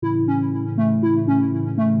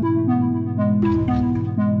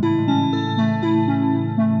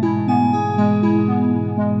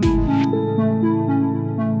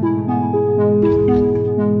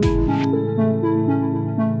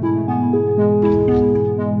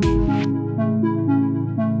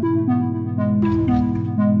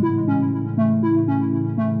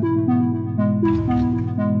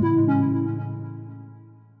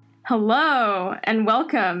and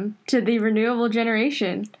welcome to The Renewable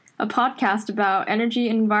Generation, a podcast about energy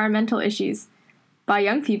and environmental issues by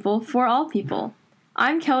young people for all people.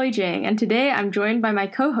 I'm Kelly Jang, and today I'm joined by my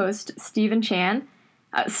co-host, Steve Chan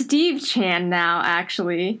now,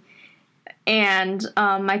 actually, and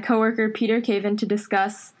my coworker, Peter Cavan, to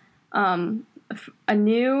discuss a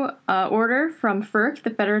new order from FERC,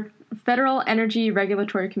 the Federal Energy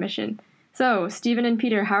Regulatory Commission. So, Stephen and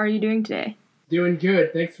Peter, how are you doing today? Doing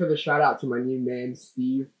good. Thanks for the shout out to my new name,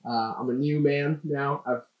 Steve. I'm a new man now.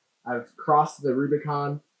 I've crossed the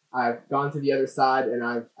Rubicon. I've gone to the other side, and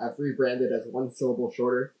I've rebranded as one syllable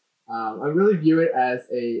shorter. I really view it as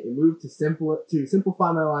a move to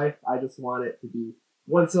simplify my life. I just want it to be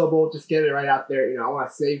one syllable. Just get it right out there. I want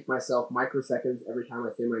to save myself microseconds every time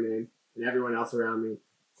I say my name and everyone else around me.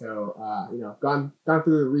 So gone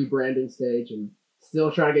through the rebranding stage and still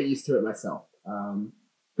trying to get used to it myself.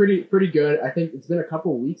 Pretty good. I think it's been a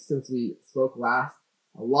couple weeks since we spoke last.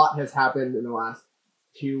 A lot has happened in the last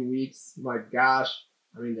 2 weeks. My gosh.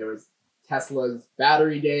 I mean, there was Tesla's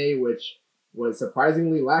battery day, which was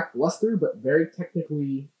surprisingly lackluster, but very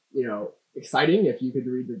technically, exciting if you could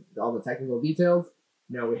read all the technical details.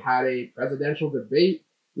 We had a presidential debate.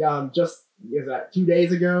 Just 2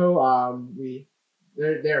 days ago.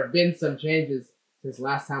 There have been some changes since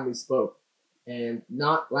last time we spoke. And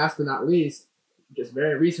not last but not least, just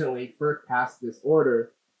very recently, FERC passed this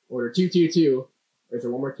order 222. Is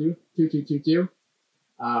there one more two? 2222.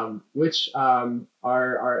 Which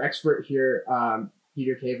our expert here,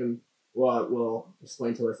 Peter Cavan, will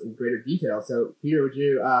explain to us in greater detail. So, Peter, would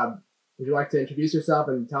you like to introduce yourself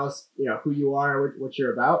and tell us, who you are and what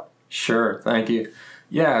you're about? Sure, thank you.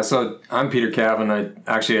 Yeah, so I'm Peter Cavan.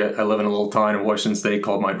 I live in a little town in Washington State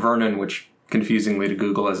called Mount Vernon, which confusingly to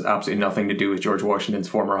Google has absolutely nothing to do with George Washington's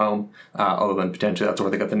former home, other than potentially that's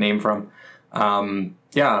where they got the name from. I'm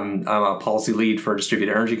a policy lead for a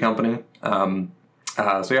distributed energy company.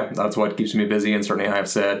 That's what keeps me busy, and certainly I have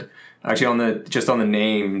said, actually on the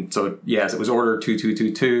name, so yes, it was Order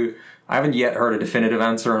 2222. I haven't yet heard a definitive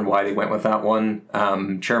answer on why they went with that one.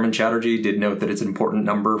 Chairman Chatterjee did note that it's an important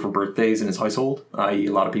number for birthdays in his household, i.e.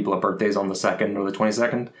 a lot of people have birthdays on the 2nd or the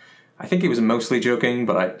 22nd. I think he was mostly joking,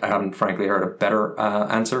 but I haven't frankly heard a better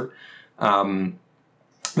answer.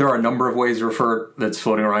 There are a number of ways to refer that's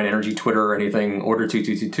floating around energy Twitter or anything. Order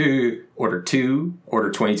 2222, Order 2, Order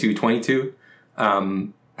 2222.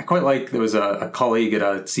 I quite like, there was a colleague at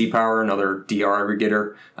CPower, another DR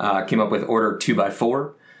aggregator, came up with Order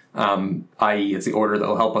 2x4, i.e. it's the order that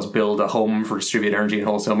will help us build a home for distributed energy and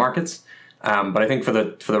wholesale markets. But I think for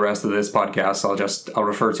the rest of this podcast, I'll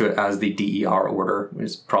refer to it as the DER order, which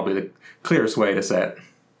is probably the clearest way to say it.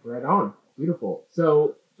 Right on. Beautiful.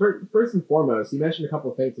 So first and foremost, you mentioned a couple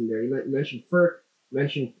of things in there. You mentioned FERC, you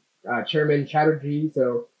mentioned Chairman Chatterjee.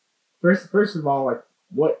 So first of all,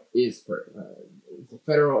 what is FERC? It's the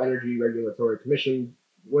Federal Energy Regulatory Commission.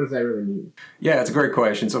 What does that really mean? Yeah, it's a great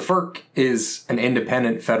question. So FERC is an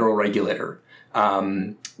independent federal regulator,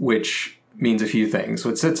 which means a few things. So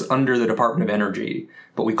it sits under the Department of Energy,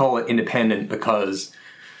 but we call it independent because,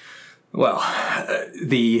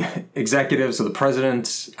 the executives, so the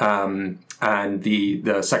president and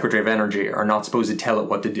the Secretary of Energy are not supposed to tell it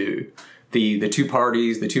what to do. The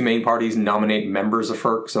two main parties nominate members of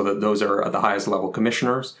FERC, so that those are at the highest level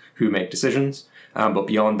commissioners who make decisions. But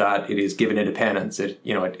beyond that, it is given independence.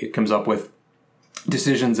 It comes up with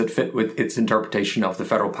decisions that fit with its interpretation of the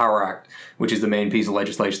Federal Power Act, which is the main piece of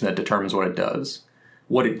legislation that determines what it does.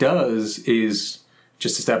 What it does is,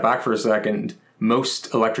 just to step back for a second,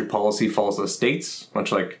 most electric policy falls to the states,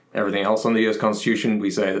 much like everything else on the U.S. Constitution.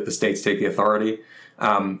 We say that the states take the authority.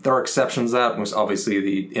 There are exceptions to that, most obviously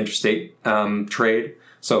the interstate trade.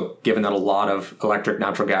 So given that a lot of electric,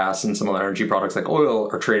 natural gas, and some other energy products like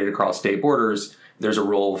oil are traded across state borders, there's a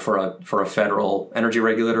role for a federal energy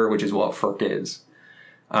regulator, which is what FERC is.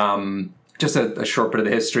 Just a short bit of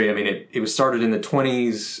the history. I mean, it was started in the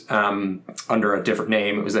 20s under a different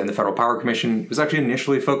name. It was in the Federal Power Commission. It was actually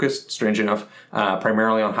initially focused, strange enough,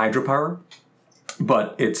 primarily on hydropower.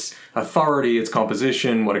 But its authority, its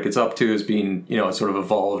composition, what it gets up to has been, it's sort of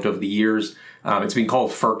evolved over the years. It's been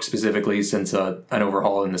called FERC specifically since an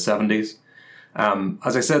overhaul in the 70s.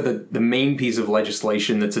 As I said, the main piece of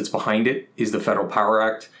legislation that sits behind it is the Federal Power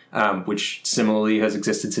Act, which similarly has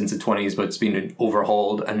existed since the 20s, but it's been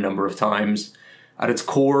overhauled a number of times. At its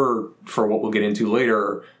core, for what we'll get into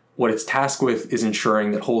later, what it's tasked with is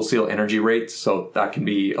ensuring that wholesale energy rates, so that can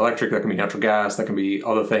be electric, that can be natural gas, that can be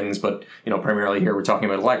other things, but primarily here we're talking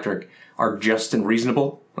about electric, are just and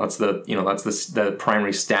reasonable. That's the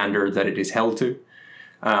primary standard that it is held to.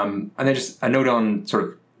 And then just a note on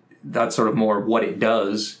that's sort of more what it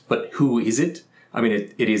does, but who is it? I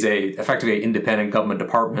mean, it is effectively an independent government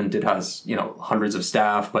department. It has, hundreds of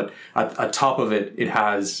staff, but at top of it, it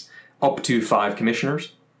has up to 5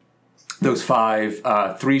 commissioners. Those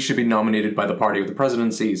 5, 3 should be nominated by the party with the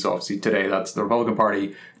presidency. So obviously today that's the Republican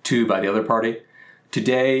Party, 2 by the other party.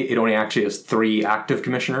 Today, it only actually has 3 active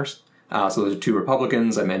commissioners. So those are 2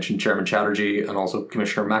 Republicans. I mentioned Chairman Chatterjee and also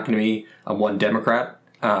Commissioner McNamee, and 1 Democrat,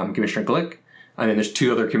 Commissioner Glick. And then there's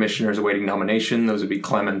 2 other commissioners awaiting nomination. Those would be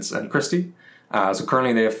Clements and Christie. So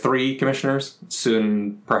currently they have 3 commissioners.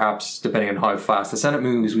 Soon, perhaps, depending on how fast the Senate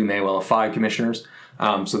moves, we may well have 5 commissioners.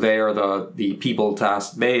 So they are the people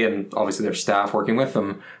tasked, they and obviously their staff working with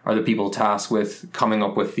them are the people tasked with coming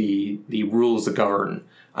up with the rules that govern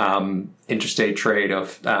interstate trade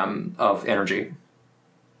of energy.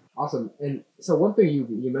 Awesome. And so one thing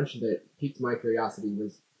you mentioned that piqued my curiosity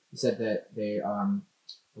was you said that they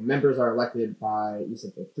members are elected by, you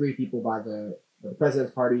said 3 people by the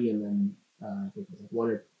president's party, and then I think it was 1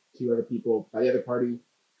 or 2 other people by the other party,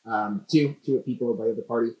 2 people by the other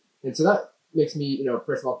party. And so that makes me,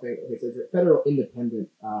 first of all think, okay, so it's a federal independent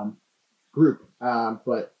group,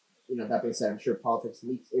 but that being said, I'm sure politics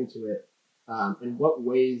leaks into it. In what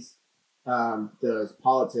ways does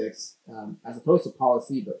politics, as opposed to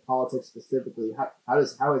policy, but politics specifically, how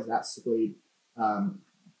has that swayed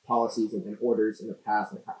policies and orders in the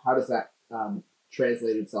past? And how does that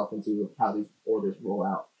translate itself into how these orders roll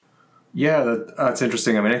out? Yeah, that's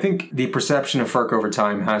interesting. I mean, I think the perception of FERC over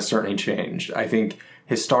time has certainly changed. I think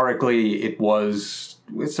historically it was,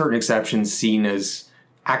 with certain exceptions, seen as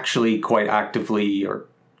actually quite actively or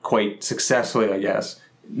quite successfully, I guess,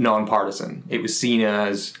 nonpartisan. It was seen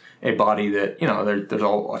as a body that, there's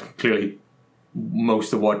all clearly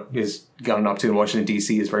most of what is gotten up to in Washington,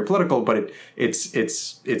 D.C. is very political, but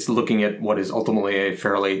it's looking at what is ultimately a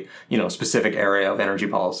fairly, specific area of energy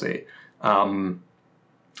policy.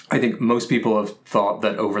 I think most people have thought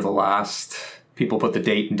that over the last, people put the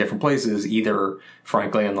date in different places, either,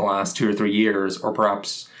 frankly, in the last 2 or 3 years, or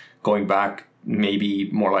perhaps going back maybe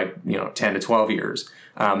more like, 10 to 12 years.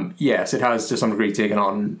 Yes, it has to some degree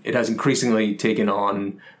it has increasingly taken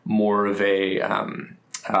on more of a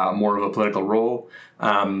political role.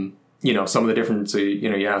 Some of the different, so,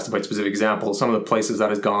 you asked about specific examples. Some of the places that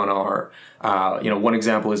has gone are, one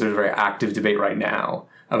example is there's a very active debate right now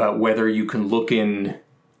about whether you can look in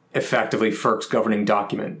effectively FERC's governing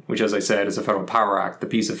document, which, as I said, is a Federal Power Act, the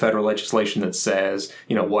piece of federal legislation that says,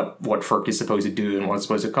 what FERC is supposed to do and what it's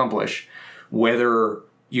supposed to accomplish, whether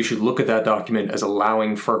you should look at that document as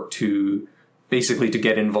allowing FERC to basically to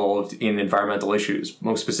get involved in environmental issues,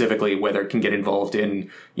 most specifically whether it can get involved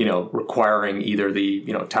in, requiring either the,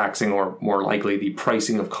 taxing or more likely the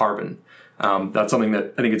pricing of carbon. That's something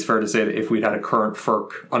that I think it's fair to say that if we'd had a current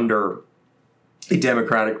FERC under a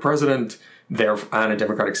Democratic president and a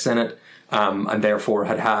Democratic Senate, and therefore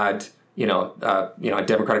had a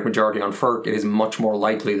Democratic majority on FERC, it is much more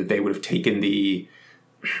likely that they would have taken the,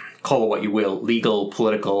 call it what you will, legal,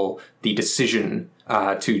 political, the decision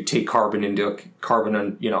to take carbon and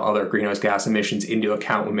other greenhouse gas emissions into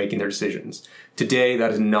account when making their decisions. Today,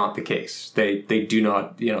 that is not the case. They do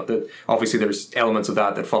not, obviously there's elements of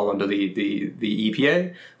that fall under the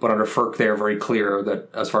EPA, but under FERC they're very clear that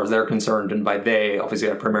as far as they're concerned, and by they, obviously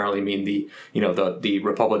I primarily mean the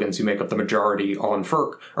Republicans who make up the majority on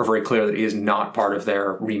FERC, are very clear that it is not part of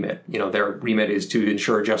their remit. Their remit is to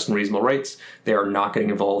ensure just and reasonable rates. They are not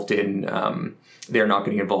getting involved in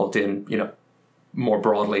more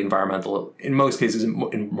broadly environmental, in most cases,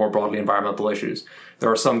 in more broadly environmental issues.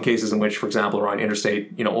 There are some cases in which, for example, around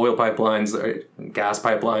interstate, oil pipelines, gas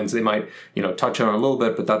pipelines, they might, touch on a little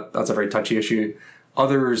bit, but that's a very touchy issue.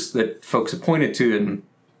 Others that folks have pointed to, and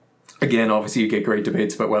again, obviously you get great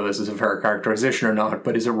debates about whether this is a fair characterization or not,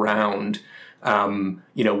 but is around,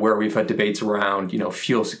 where we've had debates around,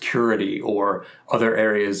 fuel security or other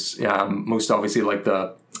areas, most obviously like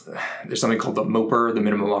there's something called the MOPR, the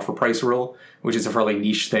minimum offer price rule, which is a fairly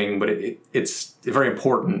niche thing, but it's very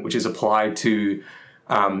important, which is applied to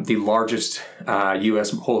the largest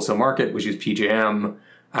U.S. wholesale market, which is PJM,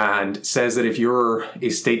 and says that if you're a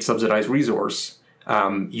state subsidized resource,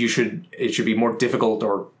 it should be more difficult,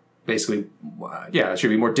 or basically, it should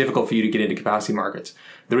be more difficult for you to get into capacity markets.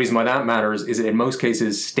 The reason why that matters is that in most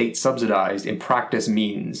cases, state subsidized in practice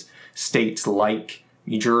means states like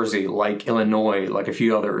New Jersey, like Illinois, like a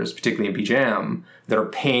few others, particularly in PJM, that are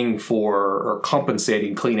paying for or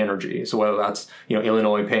compensating clean energy. So whether that's,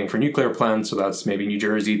 Illinois paying for nuclear plants, so that's maybe New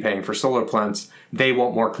Jersey paying for solar plants, they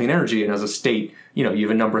want more clean energy. And as a state, you have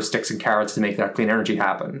a number of sticks and carrots to make that clean energy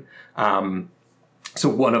happen. So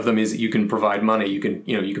one of them is that you can provide money, you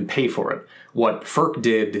can pay for it. What FERC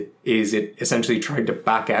did is it essentially tried to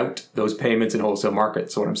back out those payments in wholesale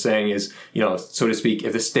markets. So what I'm saying is, so to speak,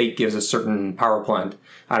 if the state gives a certain power plant,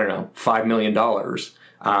 I don't know, $5 million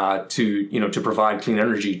to provide clean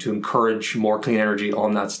energy, to encourage more clean energy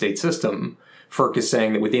on that state system, FERC is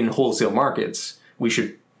saying that within wholesale markets, we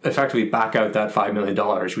should effectively back out that $5 million.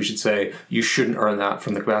 We should say you shouldn't earn that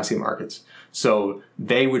from the capacity markets. So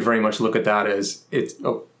they would very much look at that as it's.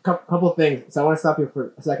 Oh. Couple of things. So I want to stop you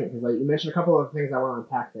for a second because you mentioned a couple of things I want to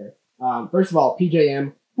unpack there. First of all,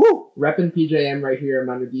 PJM. Woo! Repping PJM right here. I'm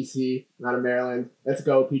out of DC, I'm out of Maryland. Let's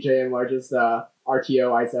go, PJM, largest RTO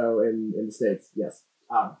ISO in the States. Yes.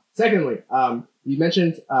 Secondly, you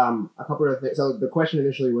mentioned a couple of things. So the question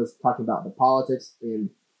initially was talking about the politics in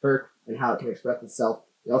FERC and how it can express itself.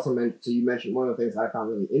 You also you mentioned one of the things I found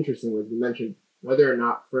really interesting was you mentioned whether or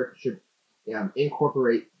not FERC should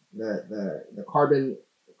incorporate the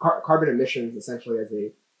carbon emissions essentially as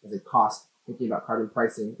a cost, thinking about carbon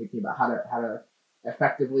pricing, thinking about how to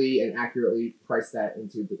effectively and accurately price that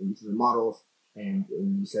into the models. And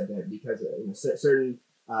you said that because certain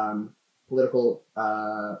political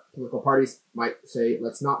parties might say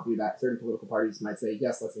let's not do that. Certain political parties might say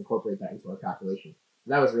yes, let's incorporate that into our calculation.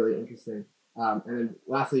 That was really interesting. And then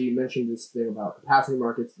lastly, you mentioned this thing about capacity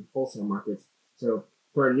markets and wholesale markets. So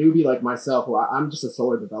for a newbie like myself, well, I'm just a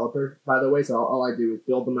solar developer, by the way, so all I do is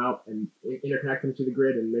build them out and interconnect them to the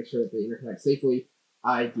grid and make sure that they interconnect safely.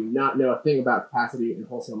 I do not know a thing about capacity and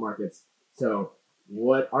wholesale markets. So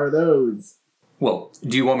what are those? Well,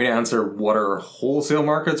 do you want me to answer what are wholesale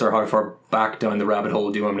markets, or how far back down the rabbit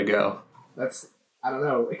hole do you want me to go? I don't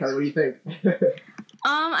know. Kelly, what do you think?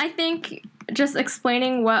 I think just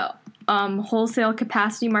explaining what wholesale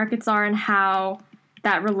capacity markets are and how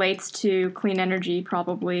that relates to clean energy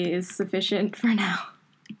probably is sufficient for now.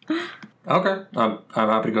 Okay. I'm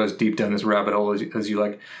happy to go as deep down this rabbit hole as you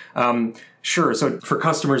like. Sure. So for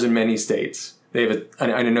customers in many states, they have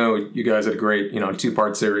I know you guys had a great,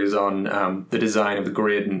 2-part series on the design of the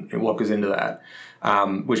grid and what goes into that,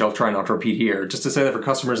 which I'll try not to repeat here. Just to say that for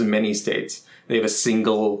customers in many states, they have a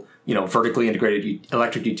single, vertically integrated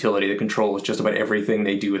electric utility that controls just about everything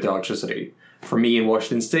they do with electricity. For me in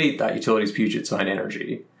Washington State, that utility is Puget Sound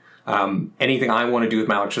Energy. Anything I want to do with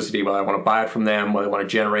my electricity, whether I want to buy it from them, whether I want to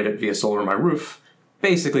generate it via solar on my roof,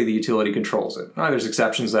 basically the utility controls it. Now, there's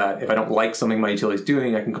exceptions that if I don't like something my utility is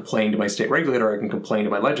doing, I can complain to my state regulator, I can complain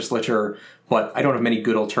to my legislature, but I don't have many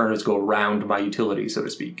good alternatives to go around my utility, so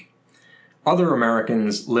to speak. Other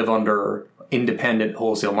Americans live under independent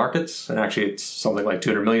wholesale markets, and actually it's something like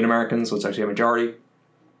 200 million Americans, so it's actually a majority.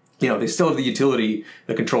 They still have the utility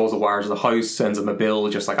that controls the wires of the house, sends them a bill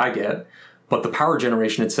just like I get, but the power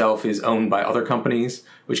generation itself is owned by other companies,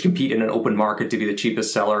 which compete in an open market to be the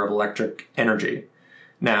cheapest seller of electric energy.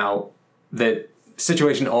 Now, the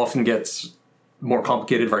situation often gets more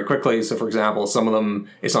complicated very quickly. So, for example, some of them,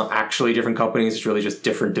 it's not actually different companies, it's really just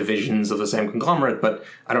different divisions of the same conglomerate, but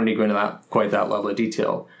I don't need to go into quite that level of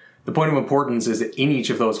detail. The point of importance is that in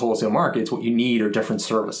each of those wholesale markets, what you need are different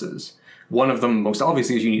services. One of them, most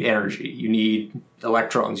obviously, is you need energy. You need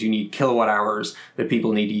electrons. You need kilowatt hours that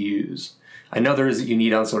people need to use. Another is that you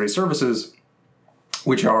need ancillary services,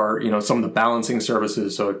 which are, some of the balancing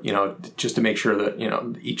services. So, just to make sure that,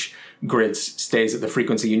 each grid stays at the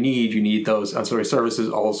frequency you need those ancillary services.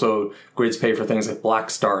 Also, grids pay for things like black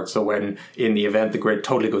start. So when, in the event the grid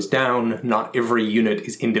totally goes down, not every unit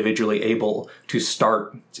is individually able to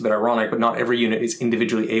start. It's a bit ironic, but not every unit is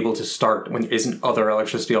individually able to start when there isn't other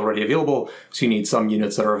electricity already available. So you need some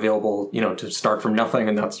units that are available, to start from nothing,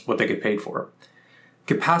 and that's what they get paid for.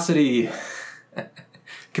 Capacity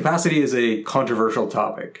is a controversial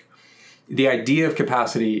topic. The idea of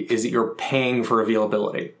capacity is that you're paying for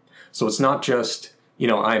availability. So it's not just,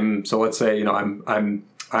 let's say, I'm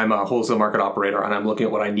a wholesale market operator and I'm looking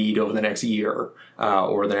at what I need over the next year,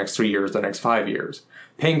 or the next 3 years, the next 5 years.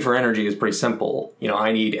 Paying for energy is pretty simple.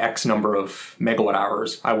 I need X number of megawatt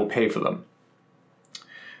hours. I will pay for them.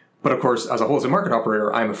 But of course, as a wholesale market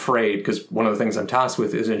operator, I'm afraid, because one of the things I'm tasked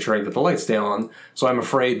with is ensuring that the lights stay on. So I'm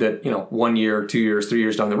afraid that, 1 year, 2 years, 3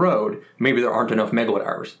 years down the road, maybe there aren't enough megawatt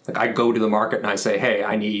hours. Like I go to the market and I say, hey,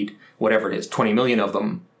 I need whatever it is, 20 million of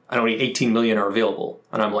them. And only 18 million are available.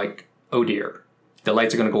 And I'm like, oh dear, the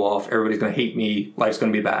lights are going to go off. Everybody's going to hate me. Life's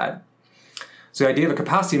going to be bad. So the idea of a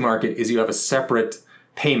capacity market is you have a separate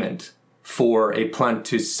payment for a plant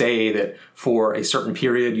to say that for a certain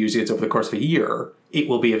period, usually it's over the course of a year, it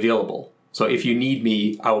will be available. So if you need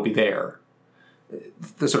me, I will be there.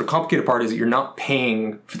 The sort of complicated part is that you're not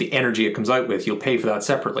paying for the energy it comes out with. You'll pay for that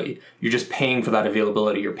separately. You're just paying for that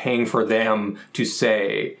availability. You're paying for them to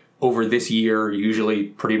say, over this year, usually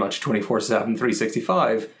pretty much 24/7,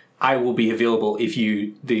 365, I will be available if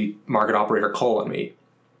you, the market operator, call on me.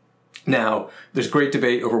 Now, there's great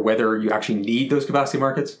debate over whether you actually need those capacity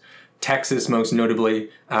markets. Texas, most notably,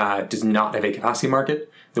 does not have a capacity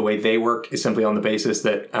market. The way they work is simply on the basis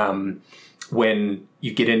that when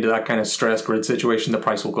you get into that kind of stress grid situation, the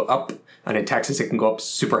price will go up. And in Texas, it can go up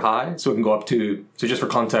super high. So it can go up to, so just for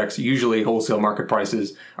context, usually wholesale market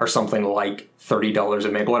prices are something like $30 a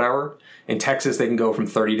megawatt hour. In Texas, they can go from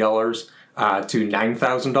 $30 to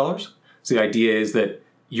 $9,000. So the idea is that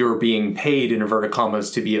you're being paid, in inverted commas,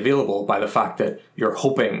 to be available by the fact that you're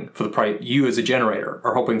hoping for the price, you as a generator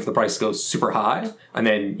are hoping for the price to go super high. And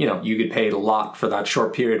then, you get paid a lot for that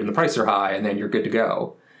short period when the prices are high, and then you're good to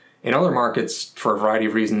go. In other markets, for a variety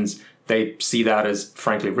of reasons, they see that as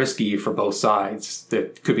frankly risky for both sides.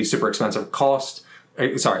 That could be super expensive cost.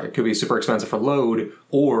 It could be super expensive for load,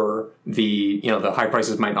 or the high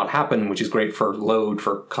prices might not happen, which is great for load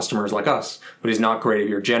for customers like us, but is not great if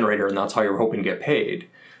you're a generator and that's how you're hoping to get paid.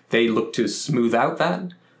 They look to smooth out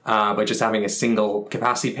that by just having a single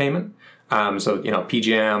capacity payment.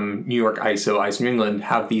 PJM, New York ISO New England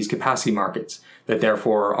have these capacity markets that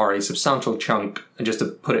therefore are a substantial chunk. And just to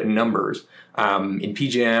put it in numbers, in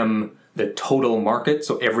PJM, the total market,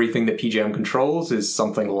 so everything that PJM controls, is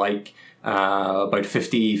something like about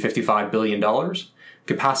 $55 billion.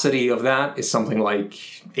 Capacity of that is something like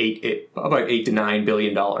about $8 to $9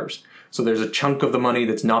 billion. So there's a chunk of the money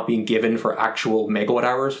that's not being given for actual megawatt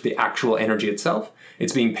hours, for the actual energy itself.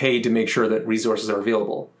 It's being paid to make sure that resources are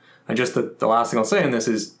available. And just the last thing I'll say on this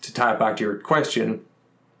is to tie it back to your question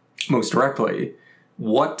most directly.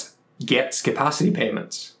 What gets capacity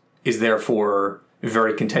payments is therefore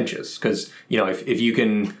very contentious, because if you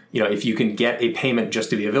can get a payment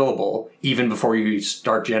just to be available even before you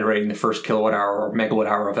start generating the first kilowatt hour or megawatt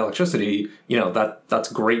hour of electricity,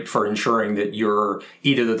 that's great for ensuring that you're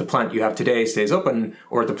either that the plant you have today stays open,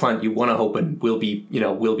 or the plant you want to open will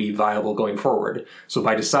be viable going forward. So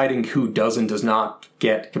by deciding who does and does not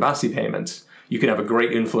get capacity payments, you can have a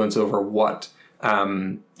great influence over what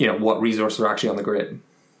resources are actually on the grid.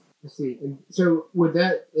 I see. And so would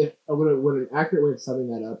an accurate way of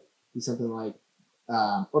summing that up be something like,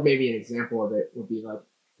 or maybe an example of it would be like,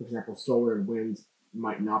 for example, solar and wind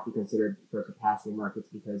might not be considered for capacity markets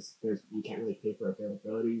because you can't really pay for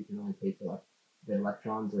availability. You can only pay for like the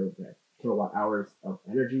electrons or the kilowatt hours of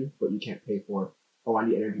energy, but you can't pay for, I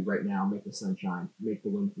need energy right now, make the sun shine, make the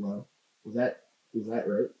wind blow. Is that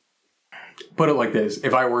right? Put it like this: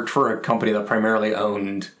 if I worked for a company that primarily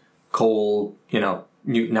owned coal,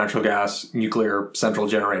 natural gas, nuclear central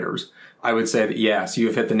generators, I would say that yes, you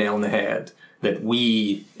have hit the nail on the head, that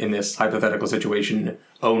we, in this hypothetical situation,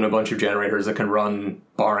 own a bunch of generators that can run,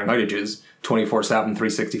 barring outages, 24/7,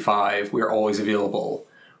 365. We are always available.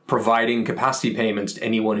 Providing capacity payments to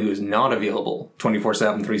anyone who is not available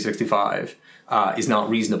 24/7, 365 is not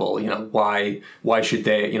reasonable. Why should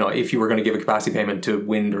they, if you were going to give a capacity payment to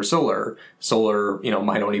wind or solar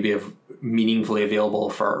might only be meaningfully available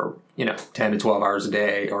for 10 to 12 hours a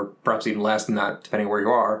day, or perhaps even less than that, depending where you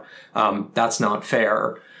are. That's not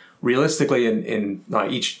fair. Realistically, in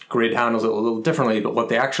each grid handles it a little differently, but what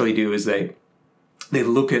they actually do is they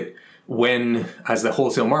look at when, as the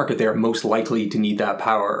wholesale market, they are most likely to need that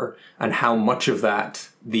power and how much of that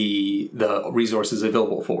the resource is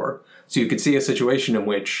available for. So you could see a situation in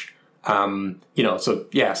which, so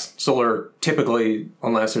yes, solar typically,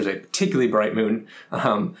 unless there's a particularly bright moon,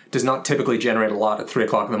 does not typically generate a lot at 3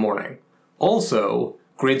 o'clock in the morning. Also,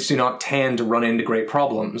 grids do not tend to run into great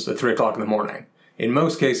problems at 3 o'clock in the morning. In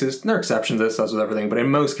most cases, there are exceptions to this, as with everything, but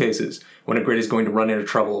in most cases, when a grid is going to run into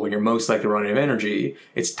trouble, when you're most likely to run out of energy,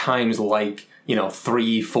 it's times like,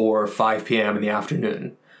 3, 4, 5 p.m. in the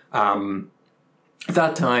afternoon. At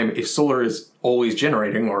that time, if solar is always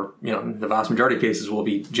generating, or, the vast majority of cases will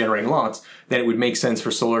be generating lots, then it would make sense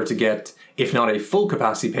for solar to get, if not a full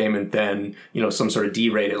capacity payment, then, some sort of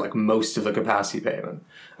D-rated, like most of the capacity payment.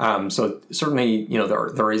 So certainly,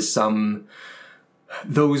 there is some...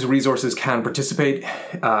 Those resources can participate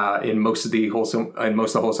in most of the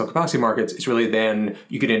wholesale capacity markets. It's really then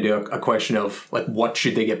you get into a question of like, what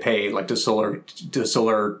should they get paid? Like, does solar,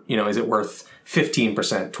 is it worth 15%,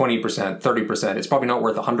 20%, 30%? It's probably not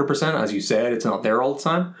worth 100%, as you said. It's not there all the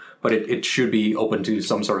time, but it should be open to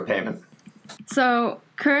some sort of payment. So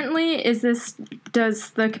currently,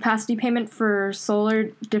 does the capacity payment for solar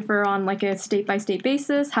differ on like a state by state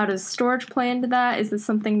basis? How does storage play into that? Is this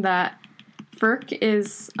something that FERC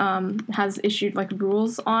has issued like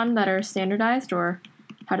rules on that are standardized, or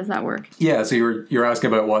How does that work? Yeah, so you're asking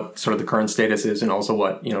about what sort of the current status is and also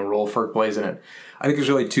what, role FERC plays in it. I think there's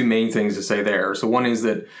really two main things to say there. So one is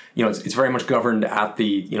that, it's very much governed at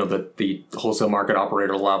the, the wholesale market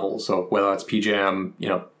operator level. So whether that's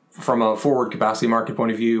PJM, from a forward capacity market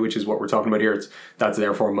point of view, which is what we're talking about here, that's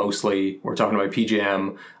therefore mostly, we're talking about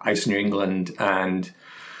PJM, ISO New England, and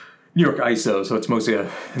New York ISO. So it's mostly a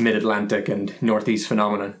mid-Atlantic and Northeast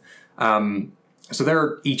phenomenon. So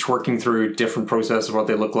they're each working through different processes of what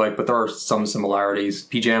they look like, but there are some similarities.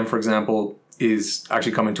 PJM, for example, is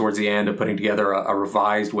actually coming towards the end of putting together a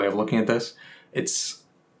revised way of looking at this. It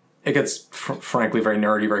gets, frankly, very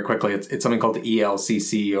nerdy very quickly. It's something called the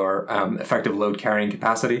ELCC, or effective load carrying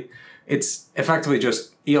capacity. It's effectively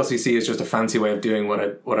just, ELCC is just a fancy way of doing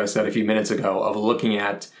what I said a few minutes ago, of looking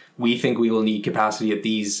at, we think we will need capacity at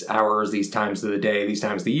these hours, these times of the day, these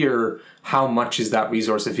times of the year. How much is that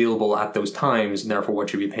resource available at those times, and therefore what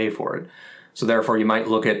should we pay for it? So therefore you might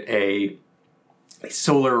look at a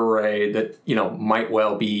solar array that, might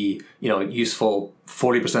well be, useful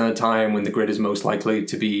 40% of the time when the grid is most likely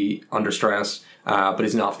to be under stress, but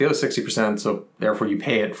is not for the other 60%. So therefore you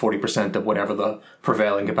pay it 40% of whatever the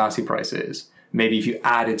prevailing capacity price is. Maybe if you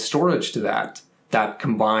added storage to that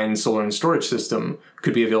combined solar and storage system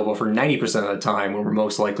could be available for 90% of the time when we're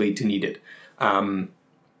most likely to need it. And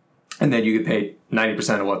then you could pay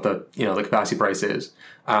 90% of what the capacity price is.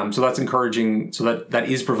 So that's encouraging. So that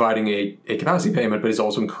is providing a capacity payment, but is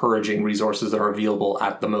also encouraging resources that are available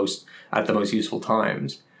at the most useful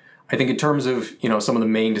times. I think in terms of some of the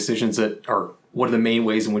main decisions that are, what are the main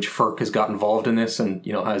ways in which FERC has got involved in this and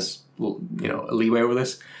has a leeway over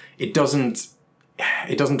this. It doesn't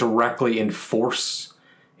directly enforce.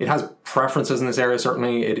 It has preferences in this area.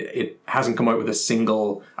 Certainly, it hasn't come out with a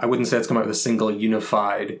single. I wouldn't say it's come out with a single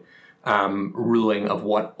unified ruling of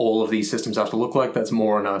what all of these systems have to look like. That's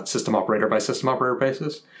more on a system operator by system operator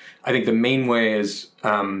basis. I think the main way is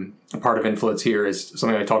a part of influence here is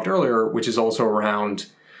something I talked earlier, which is also around,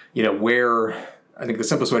 where, I think the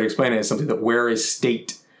simplest way to explain it is something that where a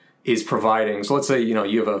state is providing. So let's say, you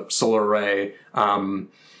have a solar array,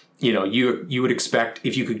 you would expect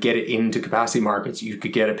if you could get it into capacity markets, you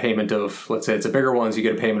could get a payment of, let's say it's a bigger one, so you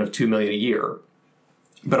get a payment of $2 million a year.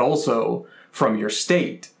 But also from your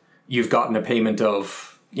state, you've gotten a payment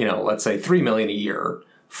of, let's say $3 million a year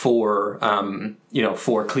for,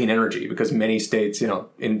 for clean energy, because many states, in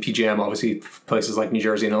PJM, obviously places like New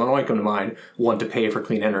Jersey and Illinois come to mind, want to pay for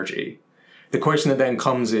clean energy. The question that then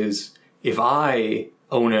comes is, if I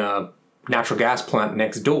own a natural gas plant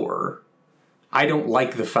next door, I don't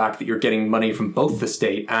like the fact that you're getting money from both the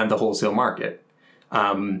state and the wholesale market.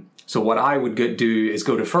 So what I would do is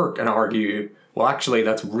go to FERC and argue, well, actually,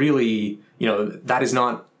 that's really, that is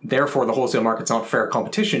not, therefore the wholesale market's not fair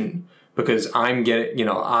competition, because I'm getting,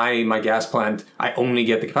 my gas plant, I only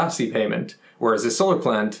get the capacity payment, whereas this solar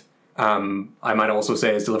plant, I might also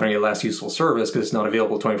say is delivering a less useful service because it's not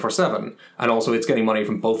available 24/7. And also it's getting money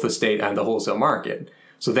from both the state and the wholesale market.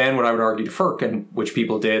 So then what I would argue to FERC, and which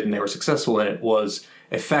people did and they were successful in it, was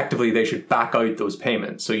effectively they should back out those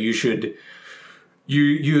payments. So you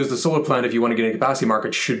as the solar plant, if you want to get in a capacity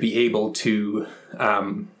market, should be able to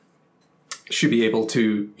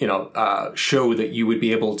show that you would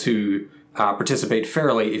be able to participate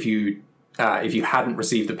fairly if you hadn't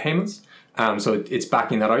received the payments. So it's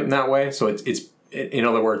backing that out in that way. So it's in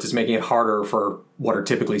other words, it's making it harder for what are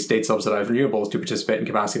typically state subsidized renewables to participate in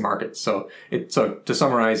capacity markets. So to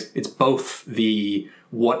summarize, it's both the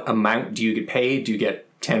what amount do you get paid? Do you get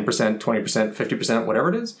 10%, 20%, 50%, whatever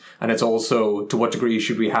it is? And it's also to what degree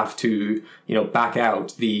should we have to, back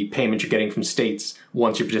out the payment you're getting from states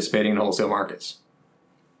once you're participating in wholesale markets.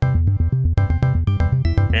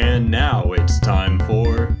 And now it's time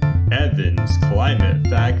for Evan's Climate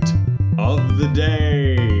Fact of the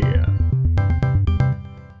Day.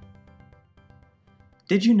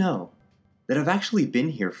 Did you know that I've actually been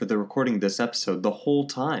here for the recording of this episode the whole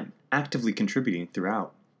time, actively contributing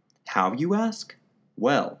throughout? How, you ask?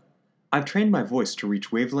 Well, I've trained my voice to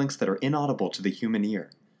reach wavelengths that are inaudible to the human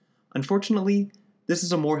ear. Unfortunately, this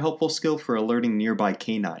is a more helpful skill for alerting nearby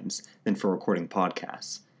canines than for recording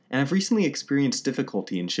podcasts, and I've recently experienced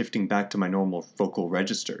difficulty in shifting back to my normal vocal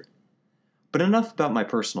register. But enough about my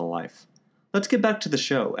personal life. Let's get back to the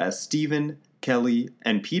show as Stephen, Kelly,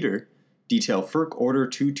 and Peter detail FERC Order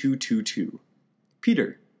 2222.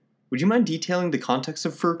 Peter, would you mind detailing the context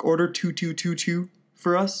of FERC Order 2222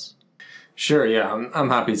 for us? Sure, yeah, I'm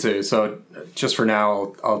happy to. So just for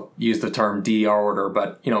now, I'll use the term DER order,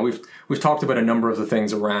 but we've talked about a number of the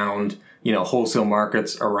things around wholesale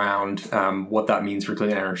markets, around what that means for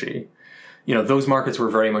clean energy. Those markets were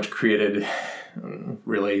very much created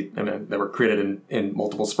really, I mean, they were created in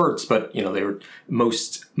multiple spurts, but they were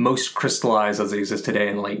most crystallized as they exist today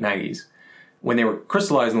in the late 90s. When they were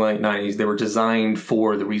crystallized in the late 90s, they were designed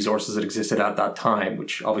for the resources that existed at that time,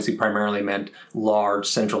 which obviously primarily meant large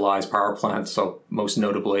centralized power plants, so most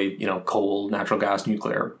notably, coal, natural gas,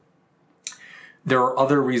 nuclear. There are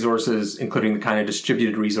other resources, including the kind of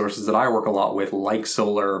distributed resources that I work a lot with, like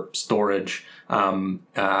solar, storage, demand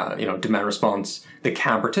response, that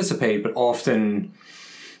can participate, but often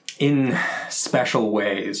in special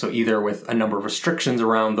ways. So either with a number of restrictions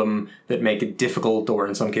around them that make it difficult, or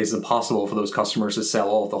in some cases impossible, for those customers to sell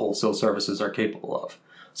all of the wholesale services they're capable of.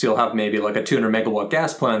 So you'll have maybe like a 200 megawatt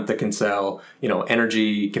gas plant that can sell,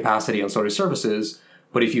 energy capacity and storage services.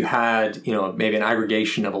 But if you had, maybe an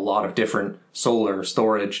aggregation of a lot of different solar,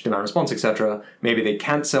 storage, demand response, etc., maybe they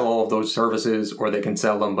can't sell all of those services, or they can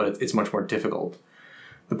sell them, but it's much more difficult.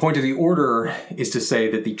 The point of the order is to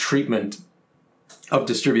say that the treatment of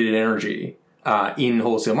distributed energy in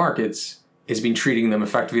wholesale markets has been treating them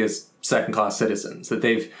effectively as second-class citizens, that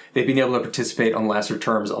they've been able to participate on lesser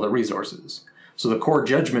terms other resources. So the core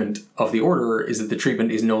judgment of the order is that the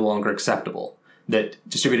treatment is no longer acceptable, that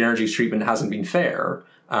distributed energy's treatment hasn't been fair,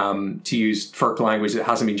 to use FERC language, it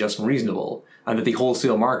hasn't been just and reasonable, and that the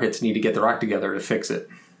wholesale markets need to get their act together to fix it.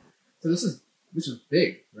 So this is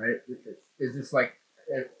big, right? Is this like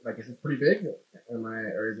is it pretty big?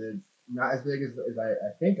 Or is it not as big as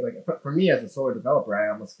I think? Like for me as a solar developer, I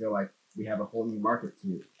almost feel like we have a whole new market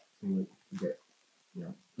to get,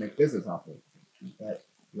 make business off of. Is that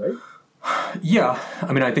right? Yeah,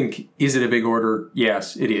 I mean, I think, is it a big order?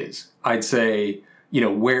 Yes, it is. I'd say,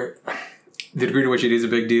 where the degree to which it is a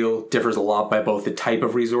big deal differs a lot by both the type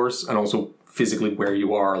of resource and also physically where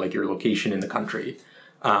you are, like your location in the country.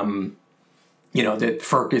 That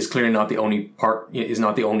FERC is clearly not the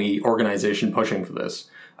only organization pushing for this.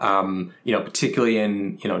 Particularly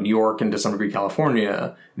in, New York and to some degree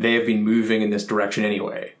California, they have been moving in this direction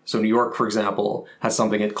anyway. So New York, for example, has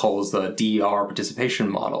something it calls the DER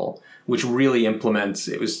participation model, which really implements,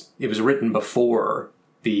 it was written before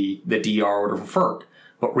the DER order from FERC,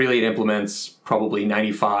 but really it implements probably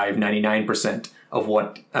 99% of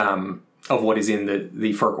what is in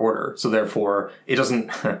the FERC order. So therefore, it hasn't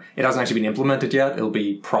actually been implemented yet. It'll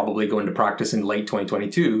be probably go into practice in late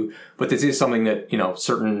 2022. But this is something that,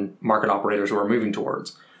 certain market operators were moving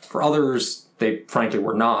towards. For others, they frankly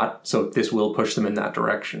were not. So this will push them in that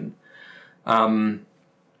direction. I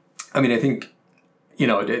think,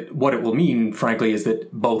 what it will mean, frankly, is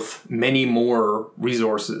that both many more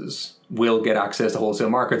resources will get access to wholesale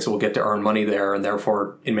markets, so we'll get to earn money there, and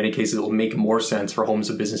therefore, in many cases, it will make more sense for homes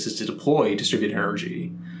and businesses to deploy distributed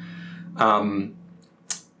energy.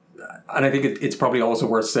 And I think it's probably also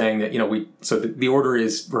worth saying that, the order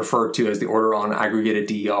is referred to as the order on aggregated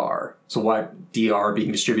DER. So what DER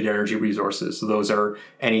being distributed energy resources. So those are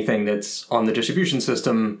anything that's on the distribution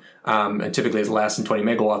system, and typically is less than 20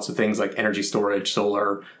 megawatts, of things like energy storage,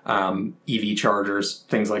 solar, EV chargers,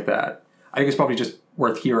 things like that. I think it's probably just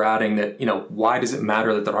worth here adding that, why does it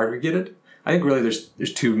matter that they're aggregated? I think really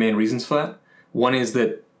there's two main reasons for that. One is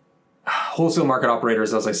that wholesale market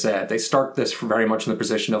operators, as I said, they start this very much in the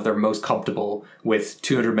position of they're most comfortable with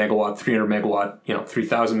 200 megawatt, 300 megawatt,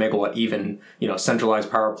 3,000 megawatt even, centralized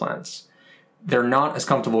power plants. They're not as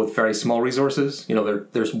comfortable with very small resources.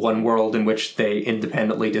 There's one world in which they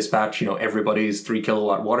independently dispatch, everybody's 3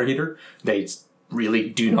 kilowatt water heater. They really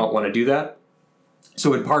do not want to do that.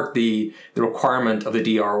 So in part, the requirement of the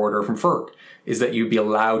DR order from FERC is that you be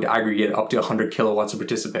allowed to aggregate up to 100 kilowatts to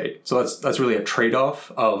participate. So that's really a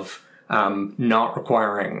trade-off of not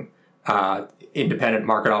requiring independent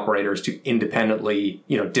market operators to independently,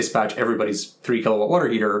 dispatch everybody's 3 kilowatt water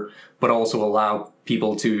heater, but also allow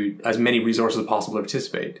people to as many resources as possible to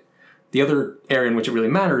participate. The other area in which it really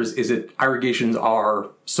matters is that aggregations are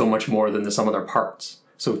so much more than the sum of their parts.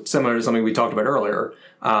 So similar to something we talked about earlier,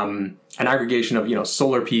 an aggregation of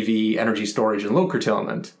solar PV, energy storage, and load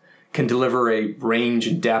curtailment can deliver a range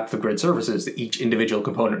and depth of grid services that each individual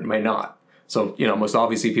component may not. So most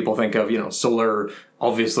obviously people think of solar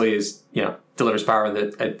obviously is delivers power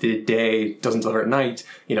at the day, doesn't deliver at night.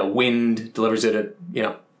 Wind delivers it at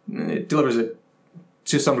it delivers it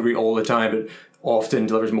to some degree all the time, but often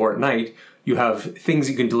delivers more at night. You have things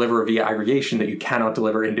you can deliver via aggregation that you cannot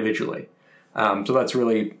deliver individually. So that's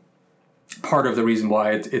really part of the reason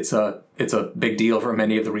why it's a big deal for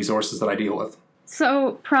many of the resources that I deal with.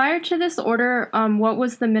 So prior to this order, what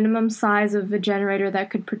was the minimum size of a generator that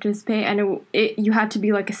could participate? And you had to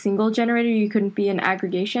be like a single generator. You couldn't be an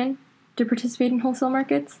aggregation to participate in wholesale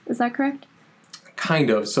markets. Is that correct? Kind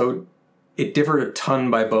of. So it differed a ton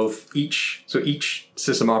by both each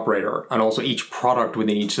system operator and also each product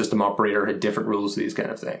within each system operator had different rules to these kind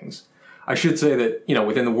of things. I should say that,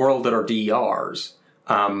 within the world that are DERs,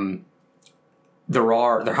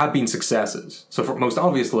 there have been successes. So for most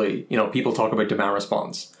obviously, people talk about demand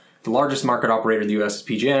response. The largest market operator in the US is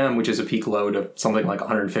PJM, which is a peak load of something like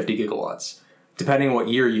 150 gigawatts. Depending on what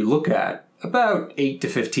year you look at, about 8 to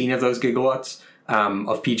 15 of those gigawatts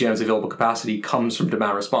of PJM's available capacity comes from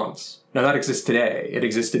demand response. Now that exists today. It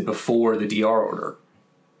existed before the DR order.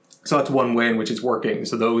 So that's one way in which it's working.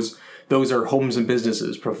 So those are homes and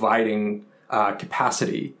businesses providing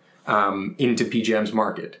capacity into PJM's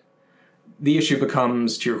market. The issue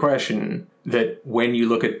becomes, to your question, that when you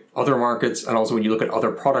look at other markets and also when you look at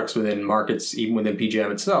other products within markets, even within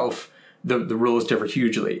PJM itself, the rules differ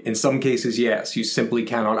hugely. In some cases, yes, you simply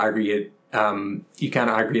cannot aggregate. You can't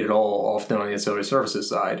aggregate at all, often on the ancillary services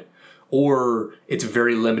side. Or it's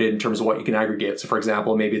very limited in terms of what you can aggregate. So for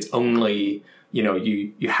example, maybe it's only,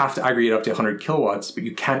 you have to aggregate up to 100 kilowatts, but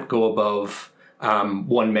you can't go above 1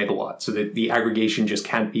 megawatt. So that the aggregation just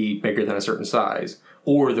can't be bigger than a certain size.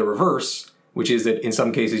 Or the reverse, which is that in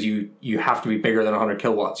some cases you have to be bigger than 100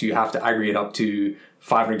 kilowatts. You have to aggregate up to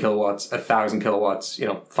 500 kilowatts, 1,000 kilowatts,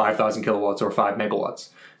 5,000 kilowatts, or 5 megawatts.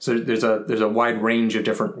 So there's a wide range of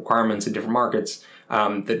different requirements in different markets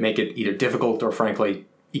that make it either difficult or, frankly,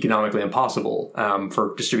 economically impossible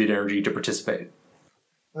for distributed energy to participate.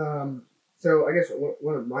 So I guess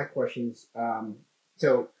one of my questions,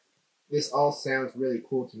 so this all sounds really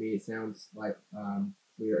cool to me. It sounds like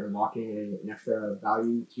we are unlocking an extra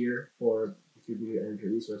value tier for distributed energy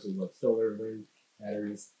resources like solar, wind,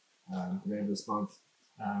 batteries, demand response.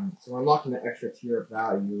 So we're unlocking that extra tier of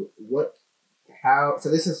value. So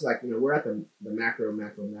this is like, we're at the macro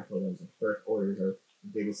levels. FERC orders are the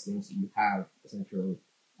biggest things that you have, essentially.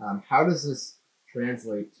 How does this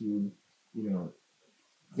translate to,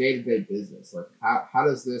 day-to-day business? Like, how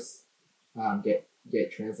does this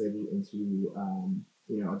get translated into,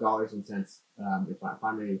 dollars and cents? If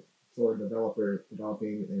I'm a solar developer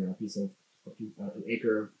developing an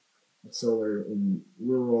acre of solar in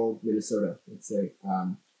rural Minnesota, let's say,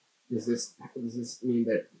 does this mean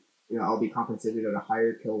that I'll be compensated at a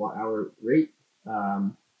higher kilowatt hour rate?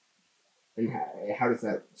 And how does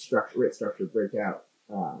that rate structure break out?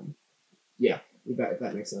 If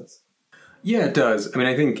that makes sense. Yeah, it does. I mean,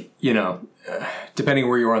 I think, depending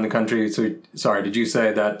where you are in the country. So, sorry, did you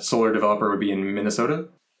say that solar developer would be in Minnesota?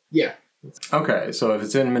 Yeah. Okay, so if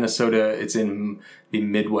it's in Minnesota, it's in the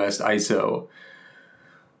Midwest ISO.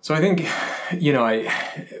 So I think,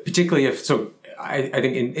 particularly I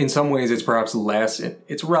think in some ways it's perhaps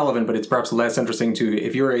it's relevant, but it's perhaps less interesting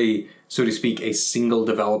if you're so to speak, a single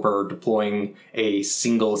developer deploying a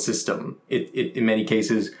single system. In many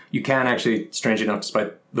cases, you can actually, strange enough,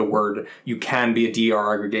 despite the word, you can be a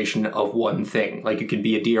DR aggregation of one thing. Like you can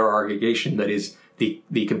be a DR aggregation that is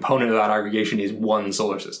the component of that aggregation is one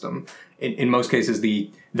solar system. In most cases,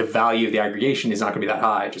 the value of the aggregation is not going to be that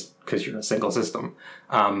high just because you're in a single system.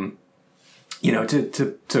 To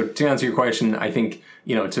answer your question, I think,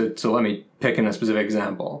 to let me pick in a specific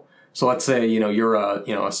example. So let's say, you're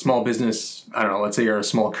a small business. I don't know. Let's say you're a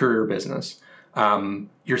small courier business.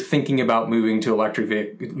 You're thinking about moving to electric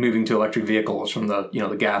vehicles from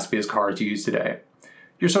the gas-based cars you use today.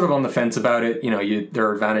 You're sort of on the fence about it. There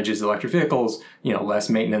are advantages to electric vehicles, less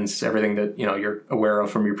maintenance, everything that, you're aware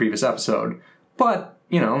of from your previous episode. But,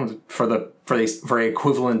 for an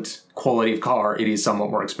equivalent quality of car, it is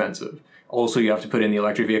somewhat more expensive. Also, you have to put in the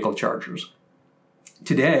electric vehicle chargers.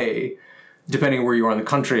 Today, depending on where you are in the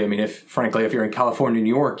country, I mean, if you're in California, New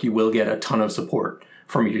York, you will get a ton of support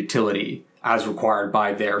from your utility as required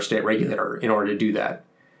by their state regulator in order to do that.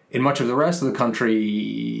 In much of the rest of the country,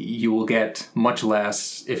 you will get much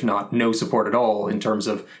less, if not no support at all in terms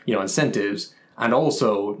of, incentives. And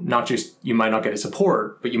also, not just, you might not get a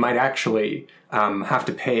support, but you might actually have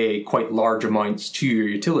to pay quite large amounts to your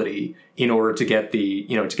utility in order to get the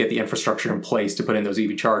infrastructure in place to put in those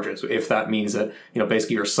EV chargers. So if that means that,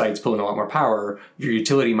 basically your site's pulling a lot more power, your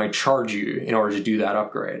utility might charge you in order to do that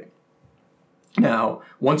upgrade. Now,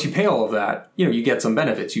 once you pay all of that, you get some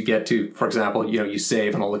benefits. You get to, for example, you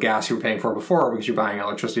save on all the gas you were paying for before because you're buying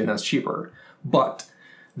electricity and that's cheaper. But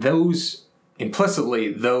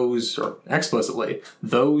explicitly,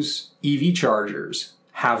 those EV chargers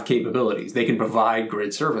have capabilities. They can provide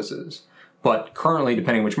grid services. But currently,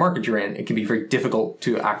 depending which market you're in, it can be very difficult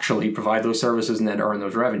to actually provide those services and then earn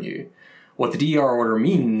those revenue. What the DR order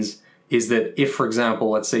means is that if, for example,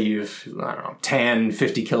 let's say you've, 10,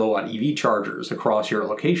 50 kilowatt EV chargers across your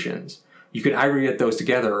locations, you can aggregate those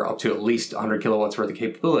together up to at least 100 kilowatts worth of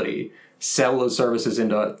capability, sell those services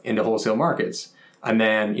into wholesale markets, and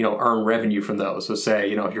then, earn revenue from those. So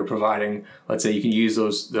say, if you're providing, let's say you can use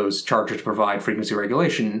those chargers to provide frequency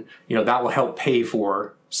regulation, that will help pay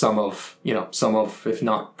for some of, if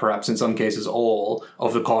not perhaps in some cases all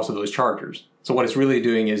of the cost of those chargers. So what it's really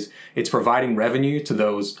doing is it's providing revenue to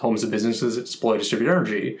those homes and businesses that deploy distributed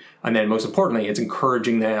energy. And then most importantly, it's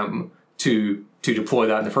encouraging them to deploy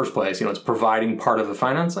that in the first place. It's providing part of the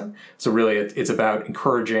financing. So really it's about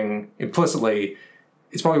encouraging implicitly.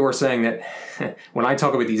 It's probably worth saying that when I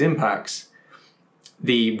talk about these impacts,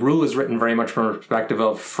 the rule is written very much from a perspective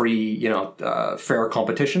of free, fair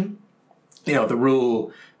competition. The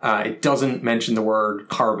rule, it doesn't mention the word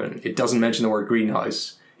carbon. It doesn't mention the word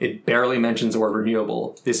greenhouse. It barely mentions the word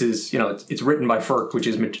renewable. This is, it's written by FERC, which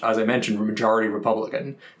is, as I mentioned, majority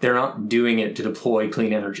Republican. They're not doing it to deploy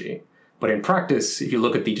clean energy. But in practice, if you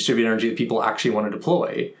look at the distributed energy that people actually want to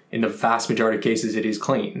deploy, in the vast majority of cases, it is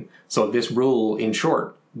clean. So this rule, in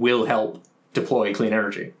short, will help deploy clean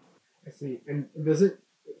energy. I see. And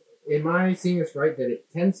am I seeing this right, that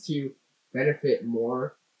it tends to benefit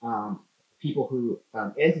more people who,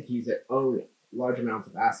 entities that own large amounts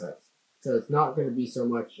of assets? So it's not going to be so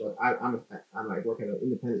much, like I work at an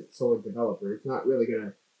independent solar developer. It's not really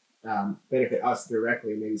going to benefit us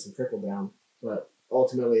directly, maybe some trickle down, but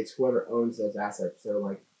ultimately it's whoever owns those assets. So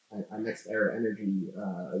like a Next Era Energy,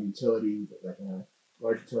 a utility, like a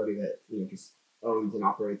large utility that just owns and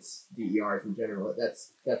operates DERs in general.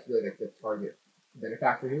 That's really like the target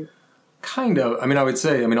benefactor here. Kind of. I would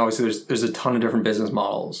say, obviously there's a ton of different business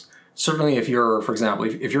models. Certainly if you're, for example,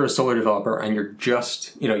 if you're a solar developer and you're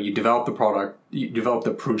just, you develop the product, you develop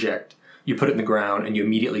the project, you put it in the ground and you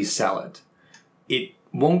immediately sell it.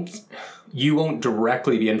 You won't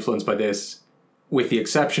directly be influenced by this, with the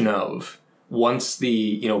exception of once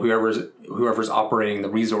the, whoever's operating the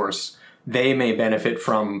resource, they may benefit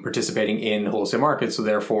from participating in wholesale markets. So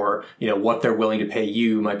therefore, what they're willing to pay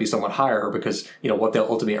you might be somewhat higher because, what they'll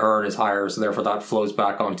ultimately earn is higher. So therefore that flows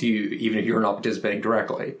back onto you, even if you're not participating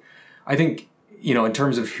directly. I think, in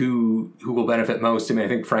terms of who will benefit most, I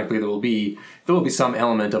think frankly there will be some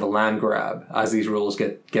element of a land grab as these rules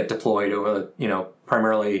get deployed over,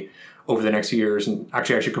 primarily over the next few years. And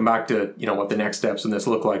actually I should come back to, what the next steps in this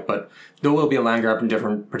look like, but there will be a land grab from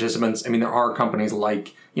different participants. There are companies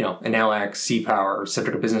like, Enelec, C-Power,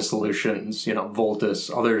 Centrica Business Solutions, Voltus,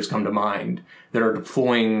 others come to mind that are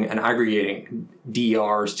deploying and aggregating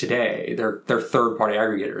DERs today. They're third-party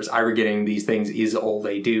aggregators. Aggregating these things is all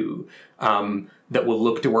they do, that will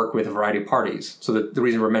look to work with a variety of parties. So the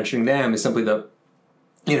reason we're mentioning them is simply that,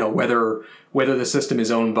 whether the system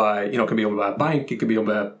is owned by, it can be owned by a bank, it can be owned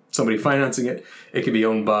by somebody financing it, it can be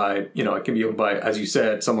owned by, as you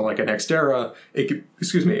said, someone like a Nextera, it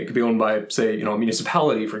could be owned by, say, a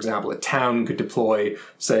municipality, for example. A town could deploy,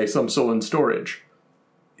 say, some solar and storage.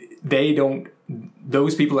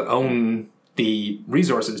 Those people that own the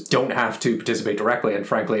resources don't have to participate directly, and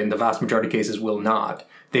frankly, in the vast majority of cases will not.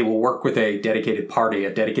 They will work with a dedicated party,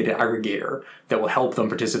 a dedicated aggregator that will help them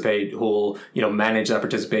participate, who will, manage that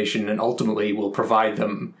participation and ultimately will provide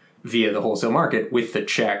them via the wholesale market with the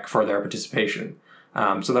check for their participation.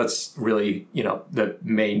 So that's really, the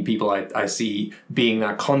main people I see being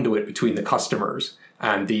that conduit between the customers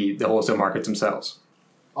and the wholesale markets themselves.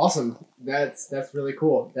 Awesome. That's really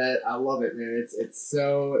cool. I love it, man. It's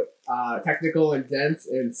so technical and dense,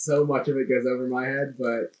 and so much of it goes over my head,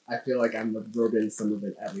 but I feel like I'm absorbing some of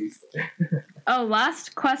it at least.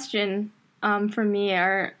 Last question from me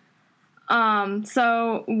are,